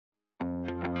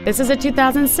This is a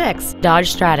 2006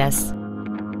 Dodge Stratus.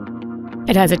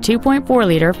 It has a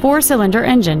 2.4-liter four-cylinder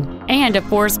engine and a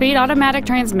 4-speed automatic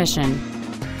transmission.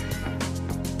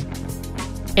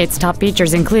 Its top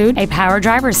features include a power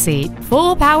driver's seat,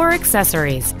 full power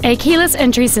accessories, a keyless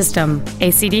entry system,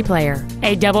 a CD player,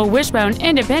 a double wishbone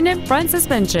independent front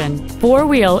suspension,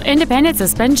 four-wheel independent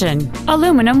suspension,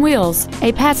 aluminum wheels,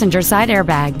 a passenger side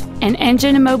airbag, an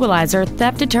engine immobilizer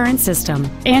theft deterrent system,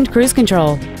 and cruise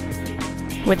control.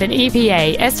 With an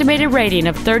EPA estimated rating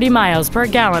of 30 miles per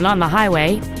gallon on the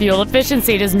highway, fuel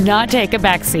efficiency does not take a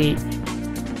backseat.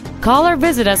 Call or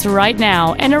visit us right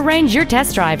now and arrange your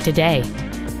test drive today.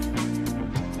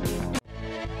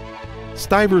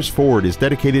 Stivers Ford is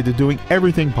dedicated to doing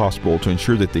everything possible to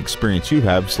ensure that the experience you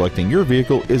have selecting your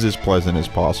vehicle is as pleasant as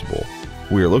possible.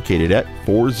 We are located at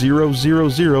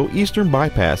 4000 Eastern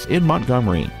Bypass in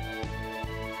Montgomery.